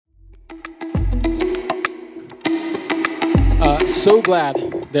So glad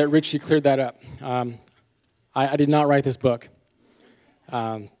that Richie cleared that up. I did not write this book,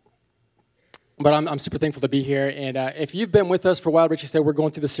 but I'm super thankful to be here. And if you've been with us for a while, Richie said we're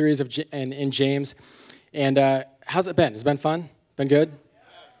going through the series of in James. And how's it been? Has it been fun? Been good?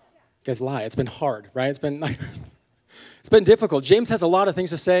 You guys lie. It's been hard, right? It's been difficult. James has a lot of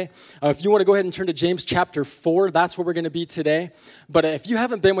things to say. If you want to go ahead and turn to James chapter 4, that's where we're going to be today. But if you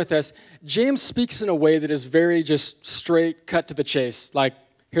haven't been with us, James speaks in a way that is very just straight, cut to the chase. Like,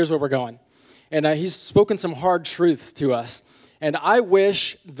 here's where we're going. And he's spoken some hard truths to us. And I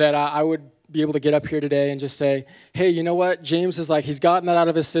wish that I would be able to get up here today and just say, hey, you know what? James is like, he's gotten that out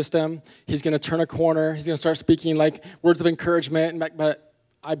of his system. He's going to turn a corner. He's going to start speaking like words of encouragement. But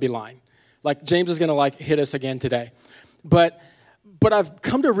I'd be lying. Like, James is going to like hit us again today. But I've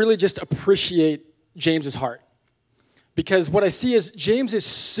come to really just appreciate James's heart, because what I see is James is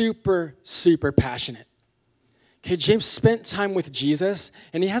super, super passionate. Okay, James spent time with Jesus,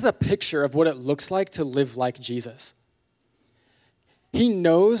 and he has a picture of what it looks like to live like Jesus. He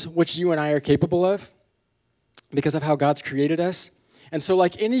knows what you and I are capable of because of how God's created us. And so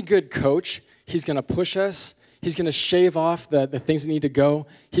like any good coach, he's going to push us. He's going to shave off the things that need to go.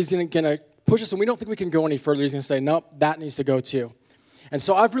 He's going to push us, and we don't think we can go any further. He's going to say, nope, that needs to go too. And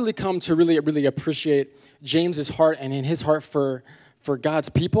so I've really come to really appreciate James's heart and in his heart for God's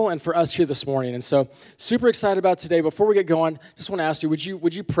people and for us here this morning. And so super excited about today. Before we get going, just want to ask you,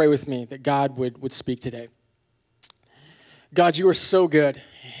 would you pray with me that God would speak today? God, you are so good,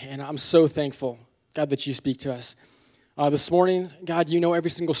 and I'm so thankful, God, that you speak to us. This morning, God, you know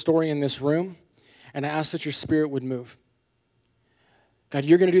every single story in this room, and I ask that your Spirit would move. God,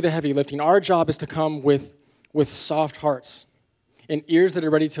 you're going to do the heavy lifting. Our job is to come with soft hearts and ears that are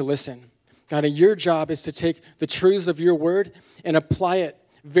ready to listen. God, and your job is to take the truths of your word and apply it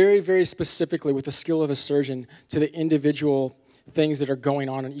very, very specifically with the skill of a surgeon to the individual things that are going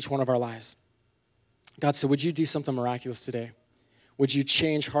on in each one of our lives. God, so would you do something miraculous today? Would you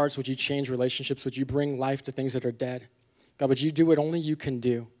change hearts? Would you change relationships? Would you bring life to things that are dead? God, would you do what only you can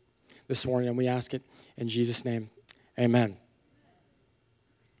do this morning? And we ask it in Jesus' name. Amen.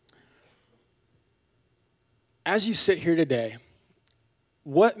 As you sit here today,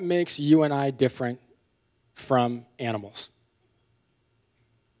 what makes you and I different from animals?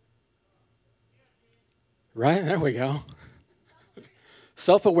 Right? There we go.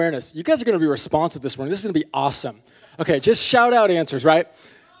 Self-awareness. You guys are going to be responsive this morning. This is going to be awesome. Okay, just shout out answers, right?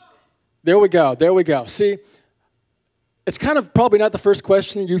 There we go. See, it's kind of probably not the first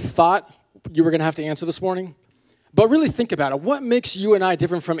question you thought you were going to have to answer this morning. But really think about it. What makes you and I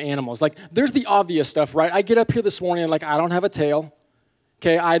different from animals? Like, there's the obvious stuff, right? I get up here this morning and, like, I don't have a tail.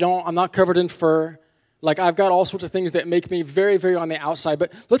 Okay, I'm not covered in fur. Like, I've got all sorts of things that make me very, very on the outside.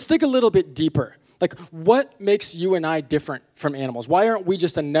 But let's dig a little bit deeper. Like, what makes you and I different from animals? Why aren't we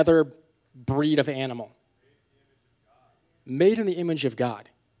just another breed of animal? Made in the image of God.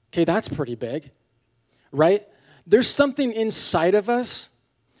 Okay, that's pretty big, right? There's something inside of us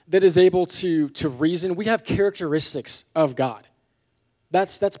that is able to reason. We have characteristics of God.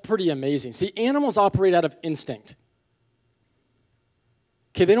 That's pretty amazing. See, animals operate out of instinct.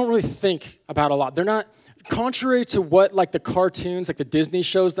 Okay, they don't really think about a lot. They're not, contrary to what like the cartoons, like the Disney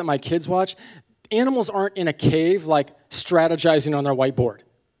shows that my kids watch, animals aren't in a cave like strategizing on their whiteboard.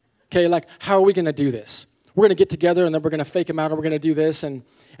 Okay, like how are we going to do this? We're going to get together and then we're going to fake them out and we're going to do this. And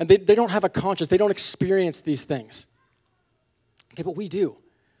they don't have a conscience. They don't experience these things. Okay, but we do.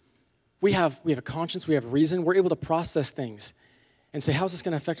 We have a conscience, we have reason, we're able to process things and say, how's this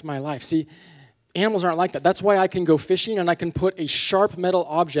going to affect my life? See, animals aren't like that. That's why I can go fishing and I can put a sharp metal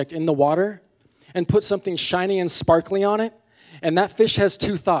object in the water and put something shiny and sparkly on it, and that fish has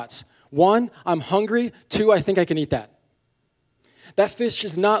two thoughts. One, I'm hungry. Two, I think I can eat that. That fish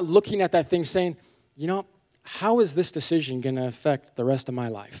is not looking at that thing saying, you know, how is this decision going to affect the rest of my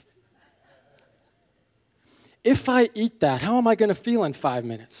life? If I eat that, how am I going to feel in 5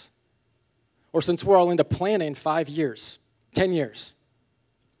 minutes? Or since we're all into planning, 5 years, 10 years.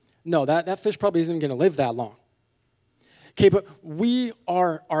 No, that fish probably isn't going to live that long. Okay, but we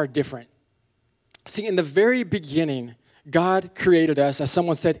are different. See, in the very beginning, God created us, as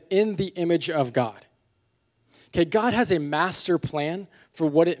someone said, in the image of God. Okay, God has a master plan for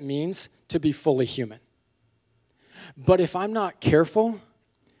what it means to be fully human. But if I'm not careful,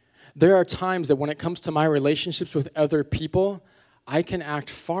 there are times that when it comes to my relationships with other people, I can act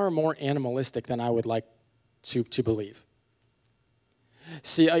far more animalistic than I would like to believe.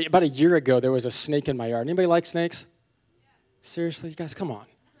 See, about a year ago, there was a snake in my yard. Anybody like snakes? Seriously, you guys, come on.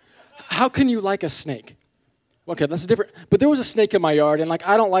 How can you like a snake? Okay, that's different. But there was a snake in my yard, and like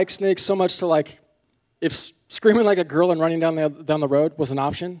I don't like snakes so much to like If screaming like a girl and running down the road was an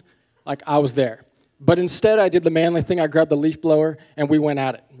option, like I was there. But instead, I did the manly thing. I grabbed the leaf blower, and we went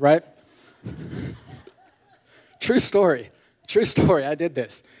at it, right? True story. True story. I did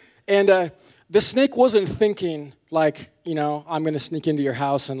this. And the snake wasn't thinking like, I'm going to sneak into your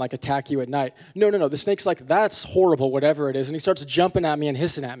house and like attack you at night. No. The snake's like, that's horrible, whatever it is. And he starts jumping at me and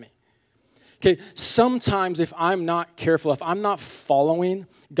hissing at me. Okay, sometimes if I'm not careful, if I'm not following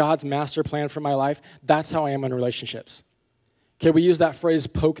God's master plan for my life, that's how I am in relationships. Okay, we use that phrase,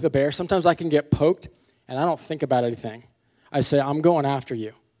 poke the bear. Sometimes I can get poked, and I don't think about anything. I say, I'm going after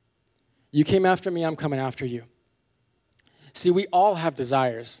you. You came after me, I'm coming after you. See, we all have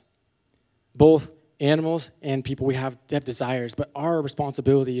desires. Both animals and people, we have desires, but our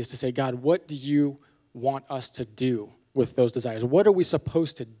responsibility is to say, God, what do you want us to do with those desires? What are we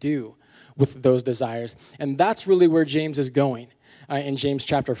supposed to do with those desires? And that's really where James is going in James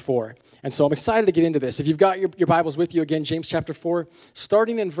chapter 4. And so I'm excited to get into this. If you've got your Bibles with you, again, James chapter 4,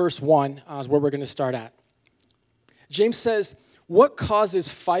 starting in verse 1 is where we're going to start at. James says, what causes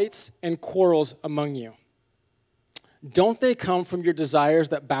fights and quarrels among you? Don't they come from your desires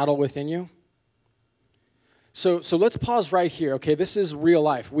that battle within you? So let's pause right here, okay? This is real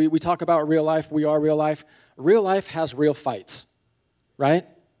life. We talk about real life. We are real life. Real life has real fights, right?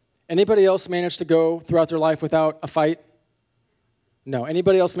 Anybody else manage to go throughout their life without a fight? No.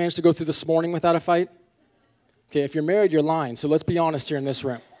 Anybody else manage to go through this morning without a fight? Okay, if you're married, you're lying. So let's be honest here in this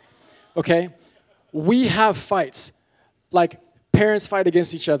room, okay? We have fights. Like parents fight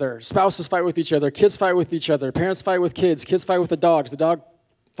against each other. Spouses fight with each other. Kids fight with each other. Parents fight with kids. Kids fight with the dogs. The dog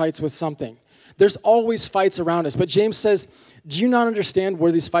fights with something. There's always fights around us. But James says, do you not understand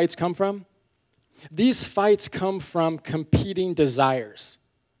where these fights come from? These fights come from competing desires.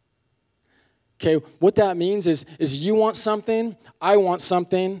 Okay, what that means is you want something, I want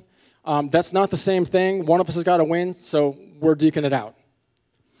something. That's not the same thing. One of us has got to win, so we're duking it out.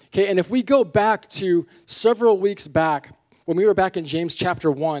 Okay, and if we go back to several weeks back, when we were back in James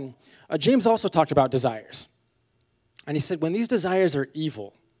chapter 1, James also talked about desires. And he said, when these desires are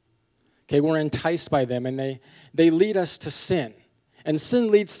evil, okay, we're enticed by them, and they lead us to sin. And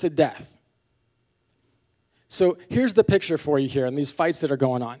sin leads to death. So here's the picture for you here, and these fights that are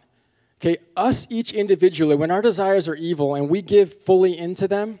going on. Okay, us each individually, when our desires are evil and we give fully into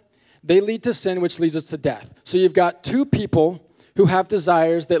them, they lead to sin, which leads us to death. So you've got two people who have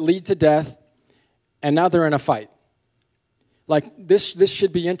desires that lead to death, and now they're in a fight. Like, this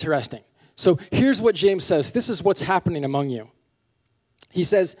should be interesting. So here's what James says. This is what's happening among you. He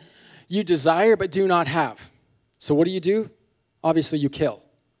says, you desire but do not have. So what do? Obviously, you kill.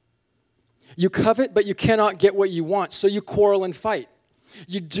 You covet, but you cannot get what you want, so you quarrel and fight.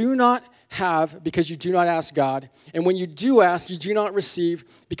 You do not have because you do not ask God, and when you do ask, you do not receive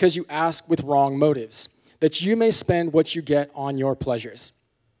because you ask with wrong motives, that you may spend what you get on your pleasures.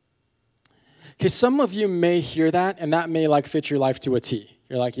 Okay, some of you may hear that, and that may fit your life to a T.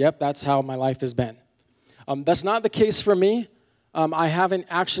 You're like, yep, that's how my life has been. That's not the case for me. I haven't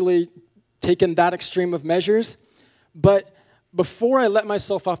actually taken that extreme of measures, but before I let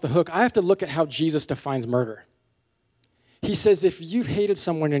myself off the hook, I have to look at how Jesus defines murder. He says, if you've hated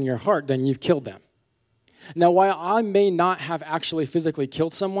someone in your heart, then you've killed them. Now, while I may not have actually physically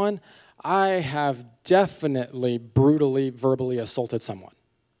killed someone, I have definitely brutally, verbally assaulted someone.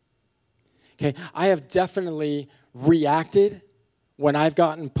 Okay, I have definitely reacted when I've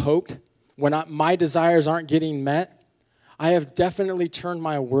gotten poked, when my desires aren't getting met. I have definitely turned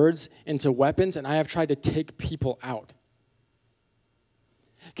my words into weapons, and I have tried to take people out.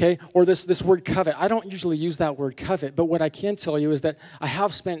 Okay, or this word covet. I don't usually use that word covet, but what I can tell you is that I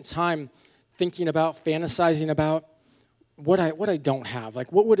have spent time thinking about, fantasizing about what I don't have.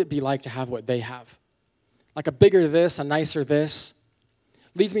 Like, what would it be like to have what they have? Like a bigger this, a nicer this.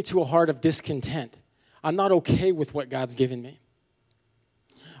 Leads me to a heart of discontent. I'm not okay with what God's given me.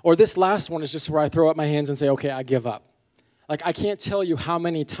 Or this last one is just where I throw up my hands and say, okay, I give up. Like, I can't tell you how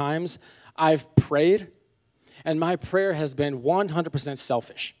many times I've prayed, and my prayer has been 100%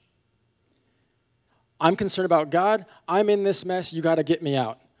 selfish. I'm concerned about God. I'm in this mess. You got to get me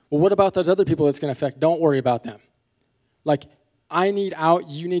out. Well, what about those other people it's going to affect? Don't worry about them. Like, I need out.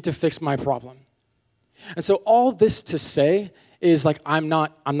 You need to fix my problem. And so all this to say is I'm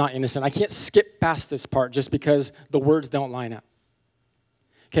not innocent. I can't skip past this part just because the words don't line up.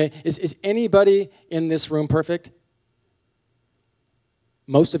 Okay? Is anybody in this room perfect?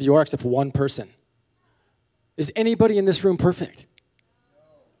 Most of you are, except for one person. Is anybody in this room perfect?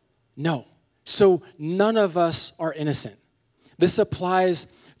 No. So none of us are innocent. This applies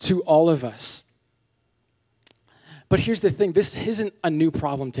to all of us. But here's the thing. This isn't a new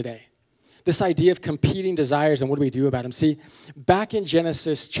problem today. this idea of competing desires and what do we do about them. See, back in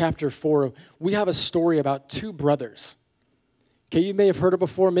Genesis chapter 4, we have a story about two brothers. Okay, you may have heard it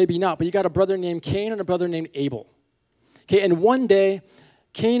before, maybe not, but you got a brother named Cain and a brother named Abel. Okay, and one day,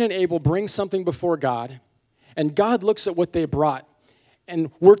 Cain and Abel bring something before God, and God looks at what they brought.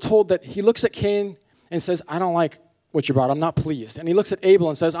 And we're told that he looks at Cain and says, I don't like what you brought. I'm not pleased. And he looks at Abel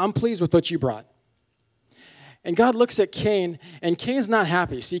and says, I'm pleased with what you brought. And God looks at Cain, and Cain's not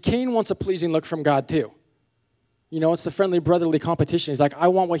happy. See, Cain wants a pleasing look from God too. You know, it's the friendly brotherly competition. He's like, I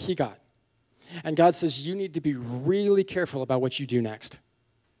want what he got. And God says, you need to be really careful about what you do next.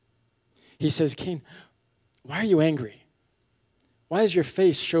 He says, Cain, why are you angry? Why does your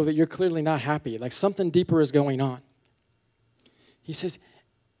face show that you're clearly not happy? Like something deeper is going on. He says,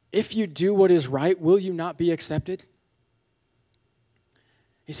 if you do what is right, will you not be accepted?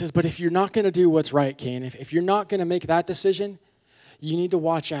 He says, but if you're not going to do what's right, Cain, if you're not going to make that decision, you need to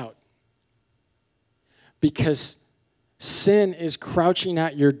watch out. Because sin is crouching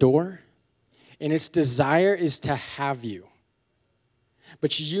at your door, and its desire is to have you.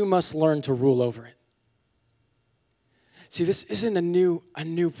 But you must learn to rule over it. See, this isn't a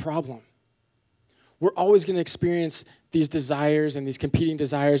new problem. We're always going to experience these desires and these competing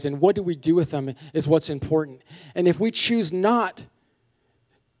desires, and what do we do with them is what's important. And if we choose not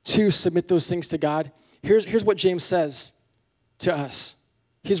to submit those things to God, here's what James says to us.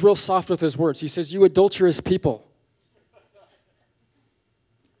 He's real soft with his words. He says, you adulterous people.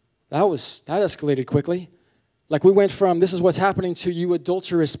 That escalated quickly. Like we went from, this is what's happening, to you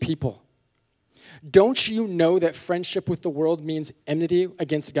adulterous people. Don't you know that friendship with the world means enmity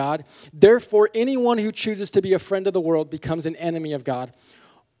against God? Therefore, anyone who chooses to be a friend of the world becomes an enemy of God.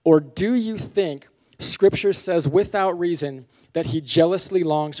 Or do you think Scripture says without reason that he jealously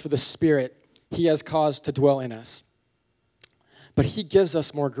longs for the Spirit he has caused to dwell in us? But he gives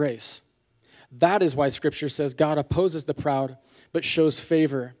us more grace. That is why Scripture says God opposes the proud, but shows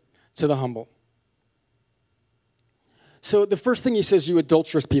favor to the humble. So the first thing he says, you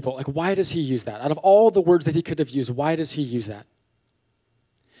adulterous people, like why does he use that? Out of all the words that he could have used, why does he use that?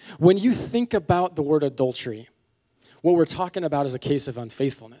 When you think about the word adultery, what we're talking about is a case of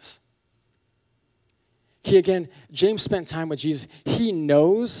unfaithfulness. Again, James spent time with Jesus. He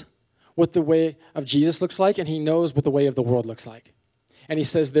knows what the way of Jesus looks like, and he knows what the way of the world looks like. And he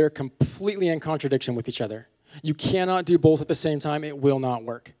says they're completely in contradiction with each other. You cannot do both at the same time. It will not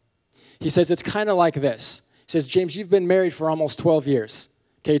work. He says it's kind of like this. He says, James, you've been married for almost 12 years,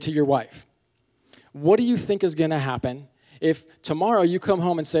 okay, to your wife. What do you think is going to happen if tomorrow you come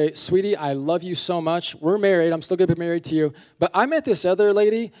home and say, sweetie, I love you so much. We're married. I'm still going to be married to you. But I met this other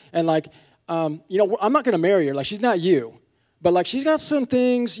lady, and I'm not going to marry her. Like, she's not you. But, like, she's got some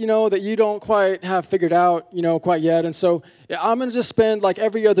things, that you don't quite have figured out, quite yet. And so I'm going to just spend,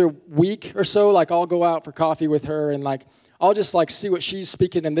 every other week or so, I'll go out for coffee with her, and, I'll just, see what she's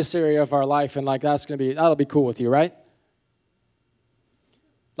speaking in this area of our life, and, that'll be cool with you, right?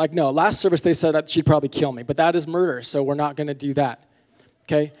 No, last service they said that she'd probably kill me, but that is murder, so we're not going to do that,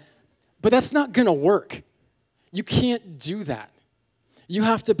 okay? But that's not going to work. You can't do that. You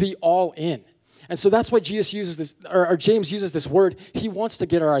have to be all in. And so that's why Jesus uses this, or James uses this word. He wants to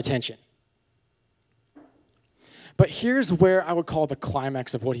get our attention. But here's where I would call the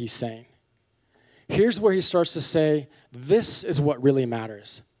climax of what he's saying. Here's where he starts to say, this is what really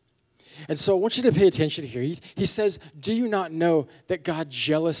matters. And so I want you to pay attention here. He says, do you not know that God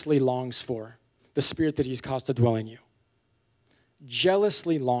jealously longs for the Spirit that he's caused to dwell in you?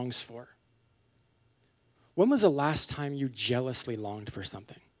 Jealously longs for. When was the last time you jealously longed for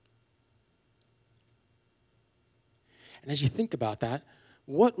something? And as you think about that,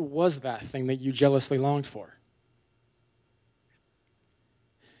 what was that thing that you jealously longed for?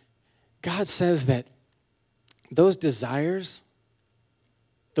 God says that those desires,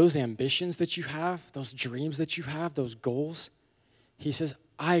 those ambitions that you have, those dreams that you have, those goals, he says,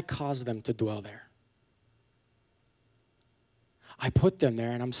 I caused them to dwell there. I put them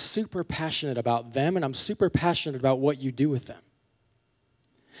there, and I'm super passionate about them, and I'm super passionate about what you do with them.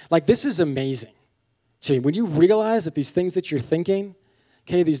 This is amazing. See, when you realize that these things that you're thinking,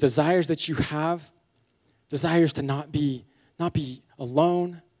 okay, these desires that you have, desires to not be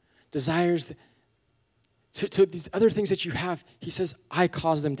alone, desires to these other things that you have, he says, I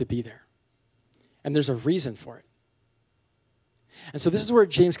caused them to be there. And there's a reason for it. And so this is where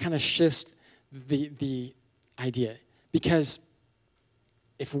James kind of shifts the idea. Because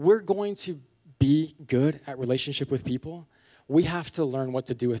if we're going to be good at relationship with people, we have to learn what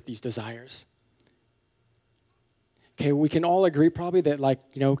to do with these desires. Okay, we can all agree probably that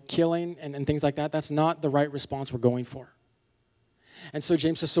killing and things like that, that's not the right response we're going for. And so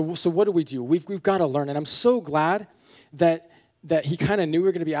James says, so what do we do? We've got to learn. And I'm so glad that he kind of knew we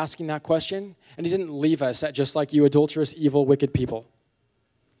were going to be asking that question, and he didn't leave us at just like, you adulterous, evil, wicked people.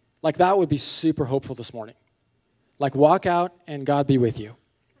 Like, that would be super hopeful this morning. Like, walk out and God be with you.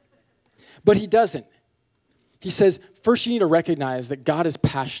 But he doesn't. He says, first you need to recognize that God is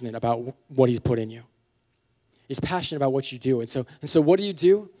passionate about what he's put in you. He's passionate about what you do. And so what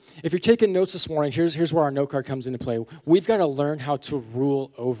do? If you're taking notes this morning, here's where our note card comes into play. We've got to learn how to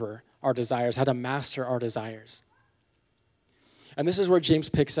rule over our desires, how to master our desires. And this is where James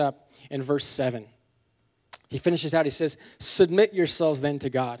picks up in verse 7. He finishes out, he says, submit yourselves then to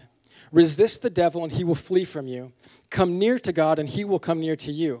God. Resist the devil and he will flee from you. Come near to God and he will come near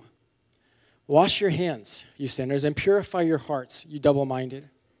to you. Wash your hands, you sinners, and purify your hearts, you double-minded.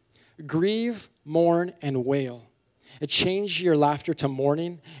 Grieve, mourn, and wail. And change your laughter to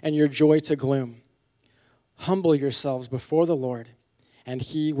mourning and your joy to gloom. Humble yourselves before the Lord, and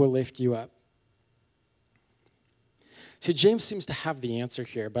he will lift you up. See, James seems to have the answer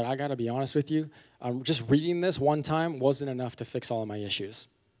here, but I got to be honest with you. Just reading this one time wasn't enough to fix all of my issues.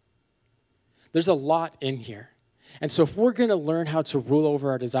 There's a lot in here. And so if we're going to learn how to rule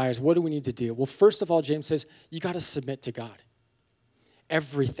over our desires, what do we need to do? Well, first of all, James says, you got to submit to God.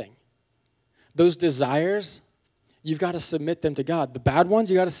 Everything. Those desires, you've got to submit them to God. The bad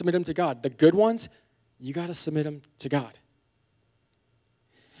ones, you got to submit them to God. The good ones, you got to submit them to God.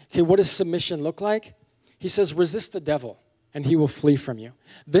 Okay, what does submission look like? He says, resist the devil, and he will flee from you.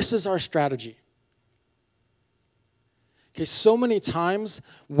 This is our strategy. Okay, so many times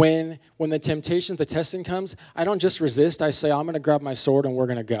when the temptation, the testing comes, I don't just resist. I say, I'm going to grab my sword and we're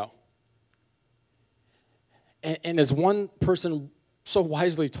going to go. And as one person so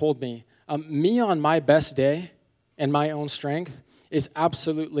wisely told me, me on my best day and my own strength is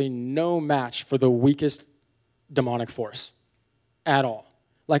absolutely no match for the weakest demonic force at all.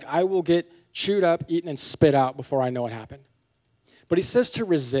 Like, I will get chewed up, eaten, and spit out before I know what happened. But he says to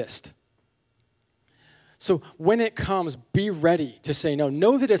resist. So when it comes, be ready to say no.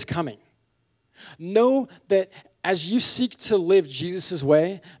 Know that it's coming. Know that as you seek to live Jesus'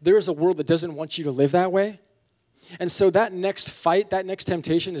 way, there is a world that doesn't want you to live that way. And so that next fight, that next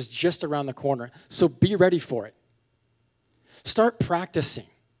temptation is just around the corner. So be ready for it. Start practicing.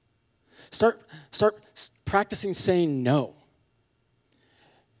 Start practicing saying no.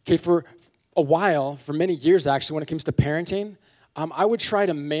 Okay, for a while, for many years actually, when it comes to parenting, I would try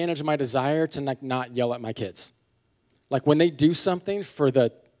to manage my desire to not yell at my kids. Like, when they do something for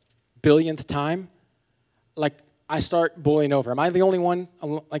the billionth time, like, I start bullying over. Am I the only one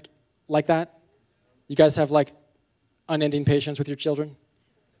like that? You guys have unending patience with your children?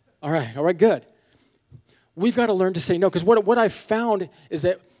 All right, good. We've got to learn to say no, because what I've found is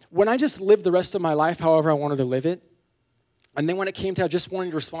that when I just lived the rest of my life however I wanted to live it, and then when it came to just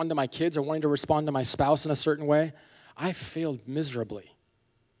wanting to respond to my kids or wanting to respond to my spouse in a certain way, I failed miserably.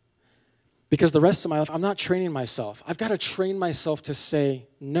 Because the rest of my life, I'm not training myself. I've got to train myself to say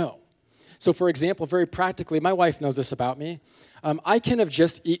no. So for example, very practically, my wife knows this about me. I can have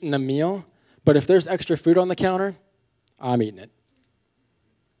just eaten a meal, but if there's extra food on the counter, I'm eating it.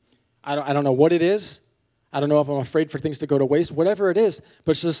 I don't know what it is. I don't know if I'm afraid for things to go to waste, whatever it is,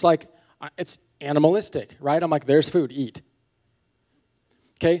 but it's just like, it's animalistic, right? I'm like, there's food, eat.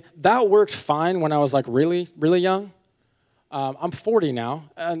 Okay, that worked fine when I was really, really young. I'm 40 now,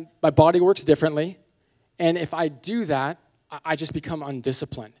 and my body works differently. And if I do that, I just become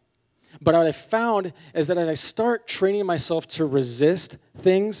undisciplined. But what I found is that as I start training myself to resist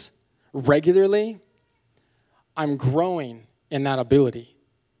things regularly, I'm growing in that ability.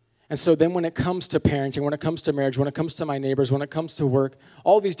 And so then when it comes to parenting, when it comes to marriage, when it comes to my neighbors, when it comes to work,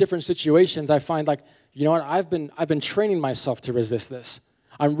 all these different situations, I find you know what, I've been training myself to resist this.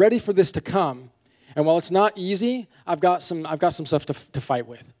 I'm ready for this to come. And while it's not easy, I've got some stuff to fight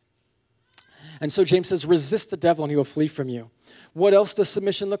with. And so James says, resist the devil and he will flee from you. What else does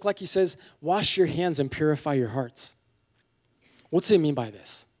submission look like? He says, wash your hands and purify your hearts. What's he mean by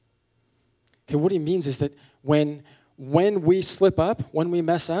this? Okay, what he means is that when we slip up, when we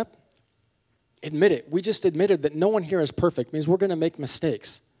mess up, admit it. We just admitted that no one here is perfect. It means we're going to make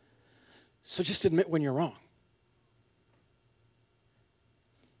mistakes. So just admit when you're wrong.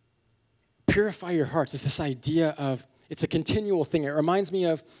 Purify your hearts. It's this idea of, it's a continual thing. It reminds me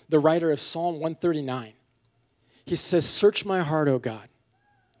of the writer of Psalm 139. He says, search my heart, O God.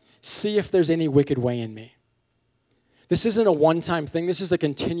 See if there's any wicked way in me. This isn't a one-time thing. This is a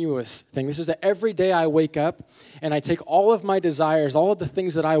continuous thing. This is that every day I wake up and I take all of my desires, all of the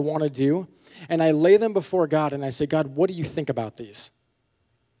things that I want to do, and I lay them before God and I say, God, what do you think about these?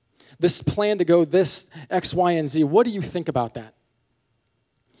 This plan to go this X, Y, and Z, what do you think about that?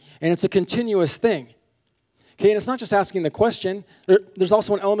 And it's a continuous thing. Okay, and it's not just asking the question. There's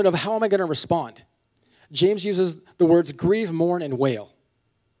also an element of how am I going to respond? James uses the words grieve, mourn, and wail.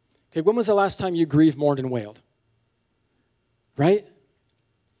 Okay, when was the last time you grieved, mourned, and wailed? Right?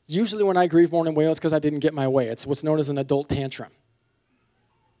 Usually when I grieve, mourn, and wail, it's because I didn't get my way. It's what's known as an adult tantrum.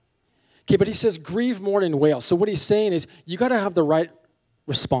 Okay, but he says grieve, mourn, and wail. So what he's saying is you got to have the right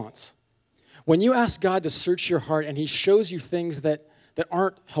response. When you ask God to search your heart and he shows you things that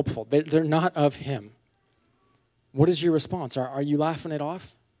aren't helpful, they're not of him, what is your response? Are you laughing it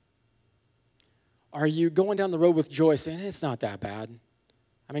off? Are you going down the road with joy saying, it's not that bad?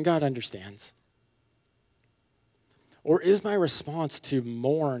 I mean, God understands. Or is my response to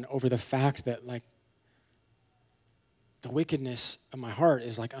mourn over the fact that, like, the wickedness of my heart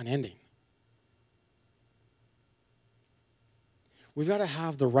is, like, unending? We've got to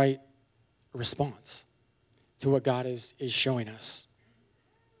have the right response to what God is showing us.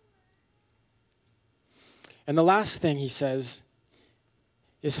 And the last thing he says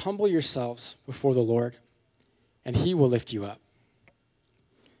is humble yourselves before the Lord, and he will lift you up.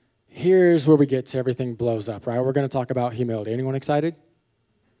 Here's where we get to everything blows up, right? We're going to talk about humility. Anyone excited?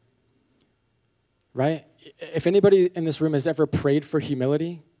 Right? If anybody in this room has ever prayed for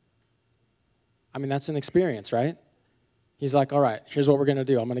humility, I mean, that's an experience, right? He's like, all right, here's what we're going to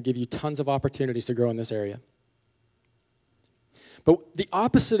do. I'm going to give you tons of opportunities to grow in this area. But the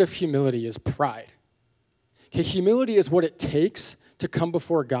opposite of humility is pride. Okay, humility is what it takes to come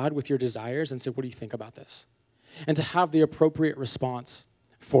before God with your desires and say, what do you think about this? And to have the appropriate response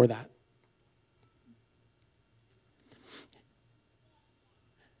for that.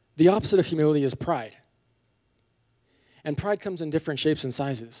 The opposite of humility is pride. And pride comes in different shapes and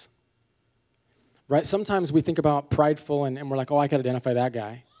sizes. Right? Sometimes we think about prideful and we're like, oh, I can identify that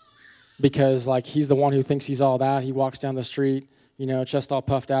guy. Because, like, he's the one who thinks he's all that. He walks down the street, you know, chest all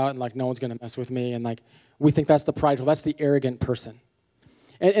puffed out, and, like, no one's going to mess with me. And, like, we think that's the prideful. That's the arrogant person.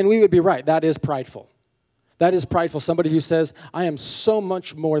 And we would be right. That is prideful. That is prideful. Somebody who says, I am so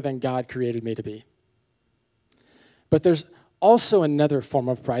much more than God created me to be. But there's also another form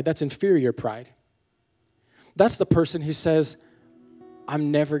of pride. That's inferior pride. That's the person who says, I'm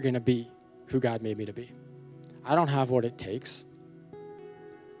never going to be who God made me to be. I don't have what it takes.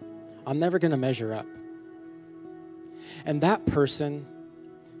 I'm never going to measure up. And that person,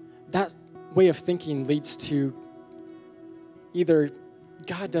 that way of thinking leads to either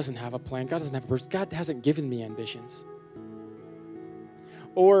God doesn't have a plan, God doesn't have a purpose, God hasn't given me ambitions.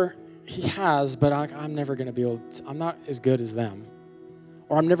 Or he has, but I'm never going to be able to, I'm not as good as them.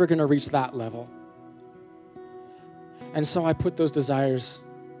 Or I'm never going to reach that level. And so I put those desires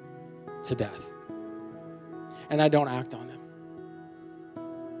to death. And I don't act on them.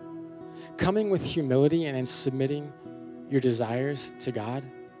 Coming with humility and in submitting your desires to God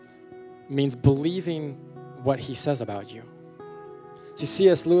means believing what he says about you. See,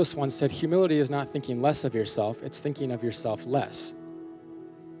 C.S. Lewis once said, humility is not thinking less of yourself, it's thinking of yourself less.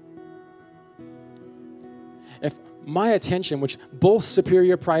 If my attention, which both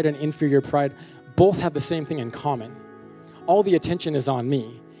superior pride and inferior pride both have the same thing in common, all the attention is on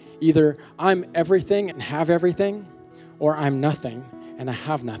me. Either I'm everything and have everything, or I'm nothing and I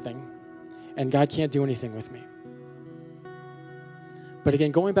have nothing, and God can't do anything with me. But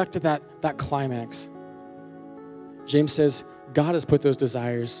again, going back to that climax, James says, God has put those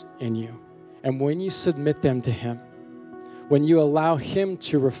desires in you. And when you submit them to him, when you allow him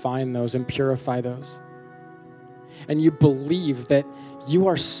to refine those and purify those, and you believe that you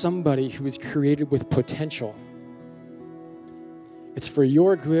are somebody who is created with potential, it's for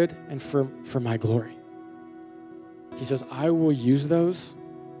your good and for my glory. He says, I will use those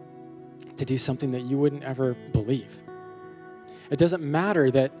to do something that you wouldn't ever believe. It doesn't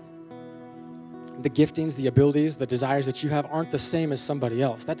matter that the giftings, the abilities, the desires that you have aren't the same as somebody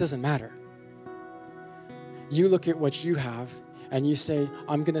else. That doesn't matter. You look at what you have and you say,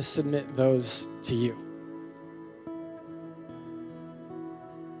 I'm going to submit those to you.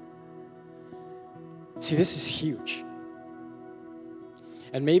 See, this is huge.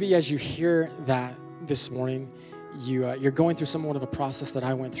 And maybe as you hear that this morning, you're going through somewhat of a process that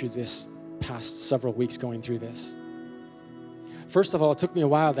I went through this past several weeks going through this. First of all, it took me a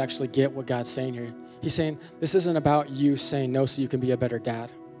while to actually get what God's saying here. He's saying, this isn't about you saying no so you can be a better dad.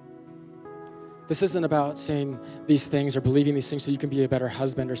 This isn't about saying these things or believing these things so you can be a better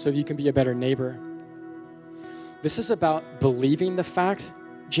husband or so you can be a better neighbor. This is about believing the fact,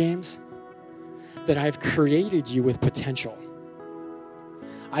 James, that I've created you with potential.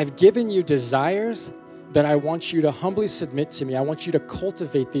 I've given you desires that I want you to humbly submit to me. I want you to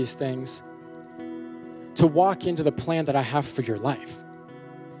cultivate these things to walk into the plan that I have for your life.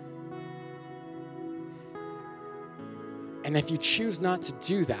 And if you choose not to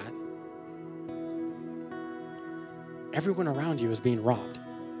do that, everyone around you is being robbed.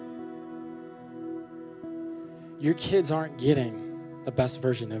 Your kids aren't getting the best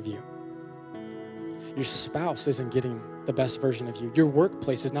version of you. Your spouse isn't getting the best version of you. Your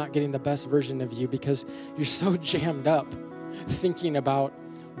workplace is not getting the best version of you because you're so jammed up thinking about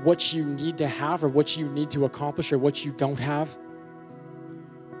what you need to have or what you need to accomplish or what you don't have.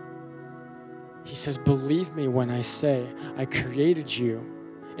 He says, believe me when I say I created you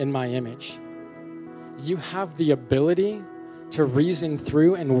in my image. You have the ability to reason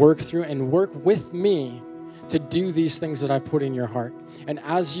through and work with me to do these things that I've put in your heart. And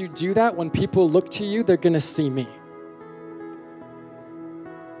as you do that, when people look to you, they're going to see me. He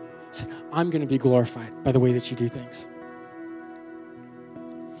said, I'm going to be glorified by the way that you do things.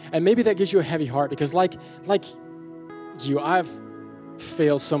 And maybe that gives you a heavy heart because like you, I've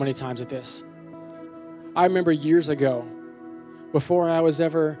failed so many times at this. I remember years ago, before I was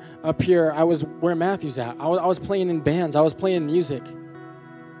ever up here, I was where Matthew's at. I was playing in bands. I was playing music.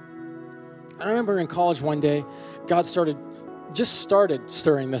 I remember in college one day, God started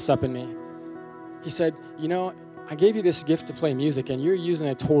stirring this up in me. He said, I gave you this gift to play music, and you're using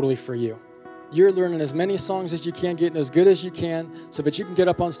it totally for you. You're learning as many songs as you can, getting as good as you can, so that you can get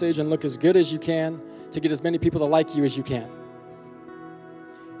up on stage and look as good as you can to get as many people to like you as you can.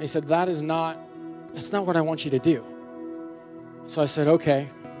 And he said, that's not what I want you to do. So I said, okay.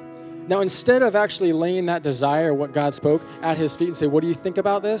 Now, instead of actually laying that desire, what God spoke, at his feet and say, what do you think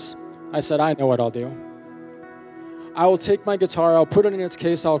about this? I said, I know what I'll do. I will take my guitar, I'll put it in its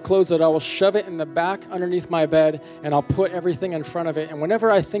case, I'll close it, I will shove it in the back underneath my bed, and I'll put everything in front of it. And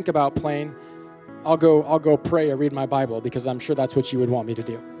whenever I think about playing, I'll go pray or read my Bible because I'm sure that's what you would want me to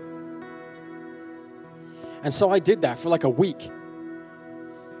do. And so I did that for like a week.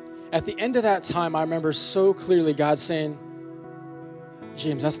 At the end of that time, I remember so clearly God saying,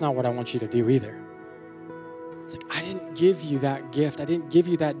 James, that's not what I want you to do either. It's like, I didn't give you that gift. I didn't give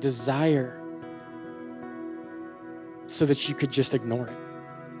you that desire so that you could just ignore it.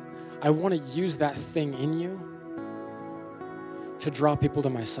 I want to use that thing in you to draw people to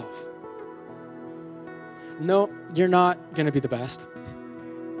myself. No, you're not going to be the best.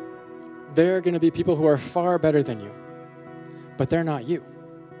 There are going to be people who are far better than you, but they're not you.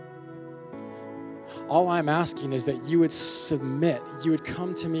 All I'm asking is that you would submit, you would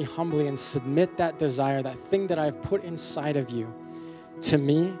come to me humbly and submit that desire, that thing that I've put inside of you to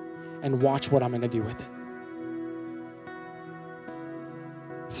me, and watch what I'm going to do with it.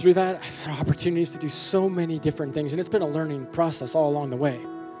 Through that, I've had opportunities to do so many different things, and it's been a learning process all along the way.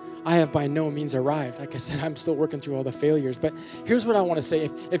 I have by no means arrived. Like I said, I'm still working through all the failures. But here's what I want to say.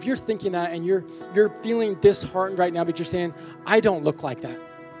 If you're thinking that and you're feeling disheartened right now, but you're saying, I don't look like that.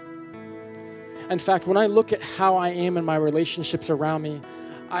 In fact, when I look at how I am in my relationships around me,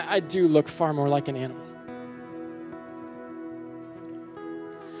 I do look far more like an animal.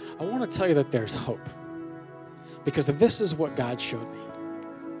 I want to tell you that there's hope, because this is what God showed me.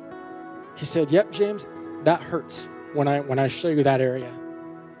 He said, yep, James, that hurts when I show you that area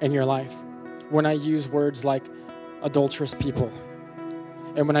in your life, when I use words like adulterous people,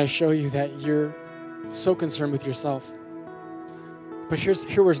 and when I show you that you're so concerned with yourself. But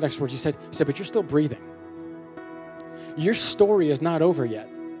here were his next words. He said, but you're still breathing. Your story is not over yet.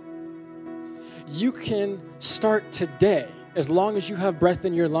 You can start today. As long as you have breath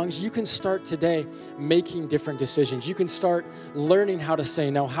in your lungs, you can start today making different decisions. You can start learning how to say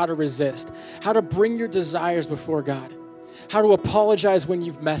no, how to resist, how to bring your desires before God, how to apologize when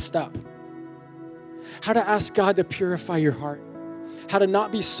you've messed up, how to ask God to purify your heart, how to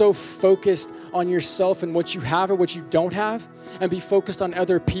not be so focused on yourself and what you have or what you don't have, and be focused on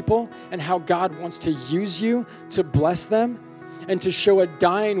other people and how God wants to use you to bless them and to show a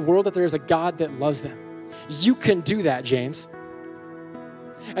dying world that there is a God that loves them. You can do that, James.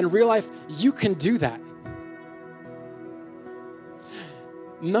 And real life, you can do that.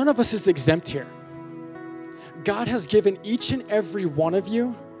 None of us is exempt here. God has given each and every one of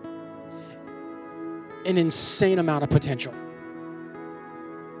you an insane amount of potential.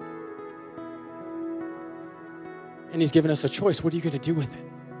 And he's given us a choice. What are you going to do with it?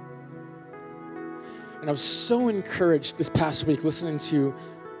 And I was so encouraged this past week listening to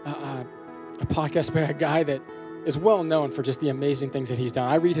a podcast by a guy that is well known for just the amazing things that he's done.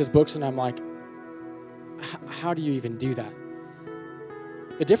 I read his books and I'm like, how do you even do that?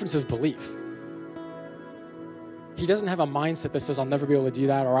 The difference is belief. He doesn't have a mindset that says, I'll never be able to do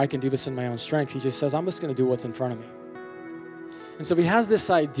that, or I can do this in my own strength. He just says, I'm just going to do what's in front of me. And so he has this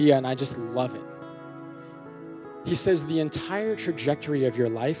idea, and I just love it. He says the entire trajectory of your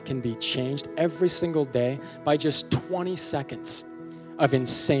life can be changed every single day by just 20 seconds of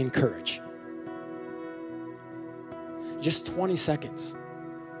insane courage. Just 20 seconds.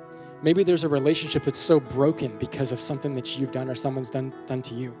 Maybe there's a relationship that's so broken because of something that you've done or someone's done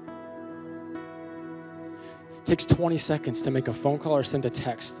to you. It takes 20 seconds to make a phone call or send a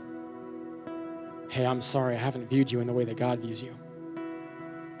text. Hey, I'm sorry, I haven't viewed you in the way that God views you.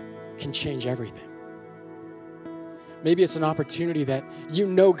 It can change everything. Maybe it's an opportunity that you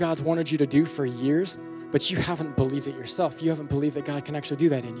know God's wanted you to do for years, but you haven't believed it yourself. You haven't believed that God can actually do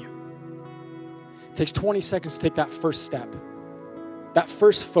that in you. It takes 20 seconds to take that first step, that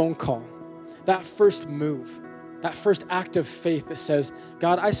first phone call, that first move, that first act of faith that says,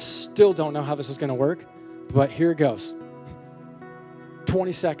 God, I still don't know how this is going to work, but here it goes.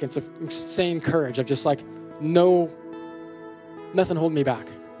 20 seconds of insane courage of just like, no, nothing holding me back.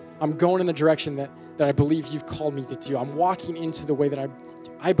 I'm going in the direction that I believe you've called me to do. I'm walking into the way that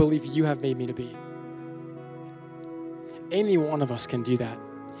I believe you have made me to be. Any one of us can do that.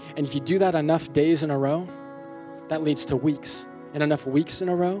 And if you do that enough days in a row, that leads to weeks. And enough weeks in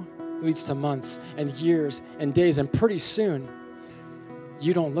a row leads to months and years and days. And pretty soon,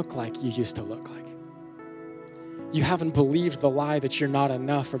 you don't look like you used to look like. You haven't believed the lie that you're not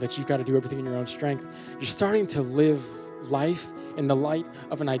enough or that you've got to do everything in your own strength. You're starting to live life in the light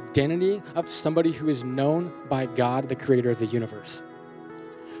of an identity of somebody who is known by God, the creator of the universe,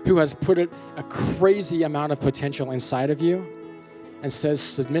 who has put a crazy amount of potential inside of you and says,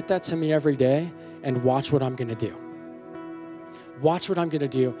 submit that to me every day and watch what I'm going to do. Watch what I'm going to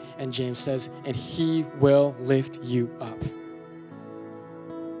do. And James says, and he will lift you up.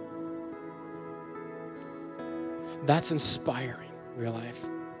 That's inspiring, real life.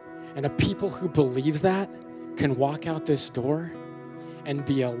 And a people who believes that can walk out this door and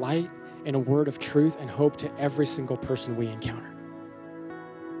be a light and a word of truth and hope to every single person we encounter.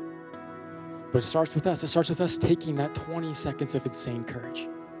 But it starts with us. It starts with us taking that 20 seconds of insane courage.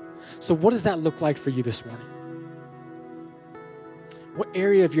 So what does that look like for you this morning? What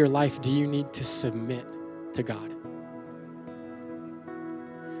area of your life do you need to submit to God?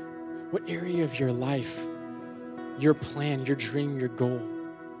 What area of your life, your plan, your dream, your goal,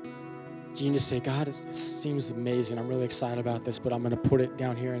 do you need to say, God, it seems amazing. I'm really excited about this, but I'm going to put it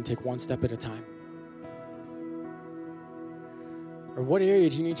down here and take one step at a time? Or what area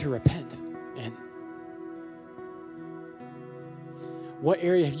do you need to repent in? What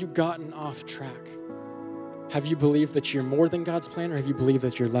area have you gotten off track? Have you believed that you're more than God's plan, or have you believed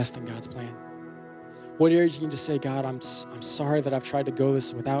that you're less than God's plan? What area do you need to say, God, I'm sorry that I've tried to go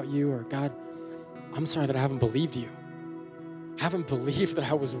this without you, or God, I'm sorry that I haven't believed you. I haven't believed that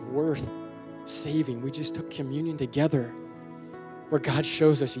I was worth saving. We just took communion together where God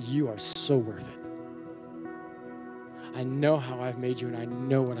shows us you are so worth it. I know how I've made you, and I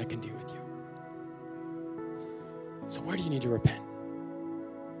know what I can do with you. So where do you need to repent?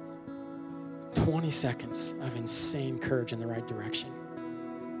 20 seconds of insane courage in the right direction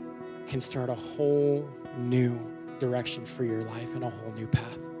can start a whole new direction for your life and a whole new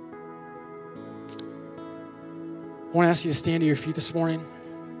path. I want to ask you to stand to your feet this morning.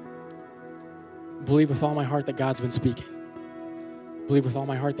 Believe with all my heart that God's been speaking. Believe with all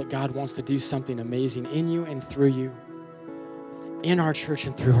my heart that God wants to do something amazing in you and through you, in our church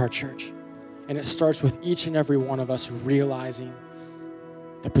and through our church. And it starts with each and every one of us realizing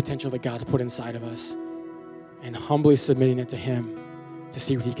the potential that God's put inside of us and humbly submitting it to Him to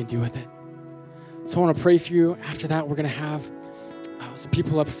see what He can do with it. So I want to pray for you. After that, we're going to have some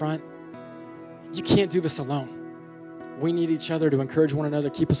people up front. You can't do this alone. We need each other to encourage one another,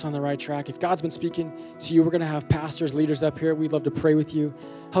 keep us on the right track. If God's been speaking to you, we're going to have pastors, leaders up here. We'd love to pray with you,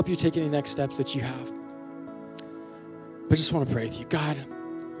 help you take any next steps that you have. But I just want to pray with you. God,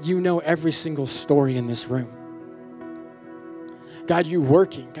 you know every single story in this room. God, you're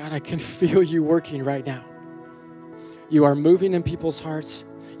working. God, I can feel you working right now. You are moving in people's hearts.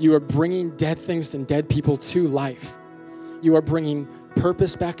 You are bringing dead things and dead people to life. You are bringing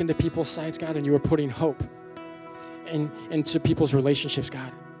purpose back into people's sights, God, and you are putting hope into people's relationships,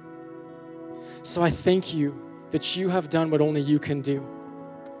 God. So I thank you that you have done what only you can do.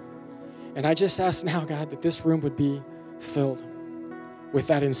 And I just ask now, God, that this room would be filled with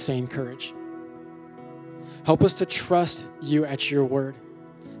that insane courage. Help us to trust you at your word,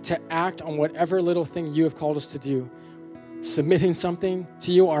 to act on whatever little thing you have called us to do, submitting something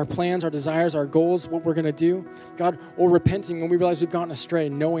to you, our plans, our desires, our goals, what we're going to do, God, or repenting when we realize we've gotten astray,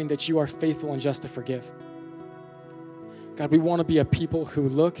 knowing that you are faithful and just to forgive. God, we want to be a people who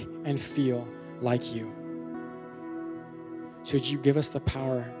look and feel like you. So would you give us the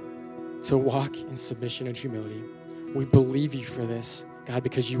power to walk in submission and humility. We believe you for this, God,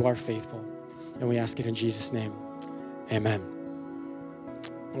 because you are faithful. And we ask it in Jesus' name. Amen.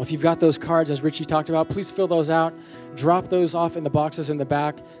 Well, if you've got those cards, as Richie talked about, please fill those out. Drop those off in the boxes in the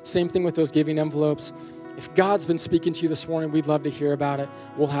back. Same thing with those giving envelopes. If God's been speaking to you this morning, we'd love to hear about it.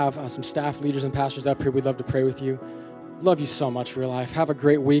 We'll have some staff leaders and pastors up here. We'd love to pray with you. Love you so much, Real Life. Have a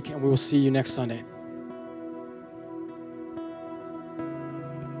great week, and we will see you next Sunday.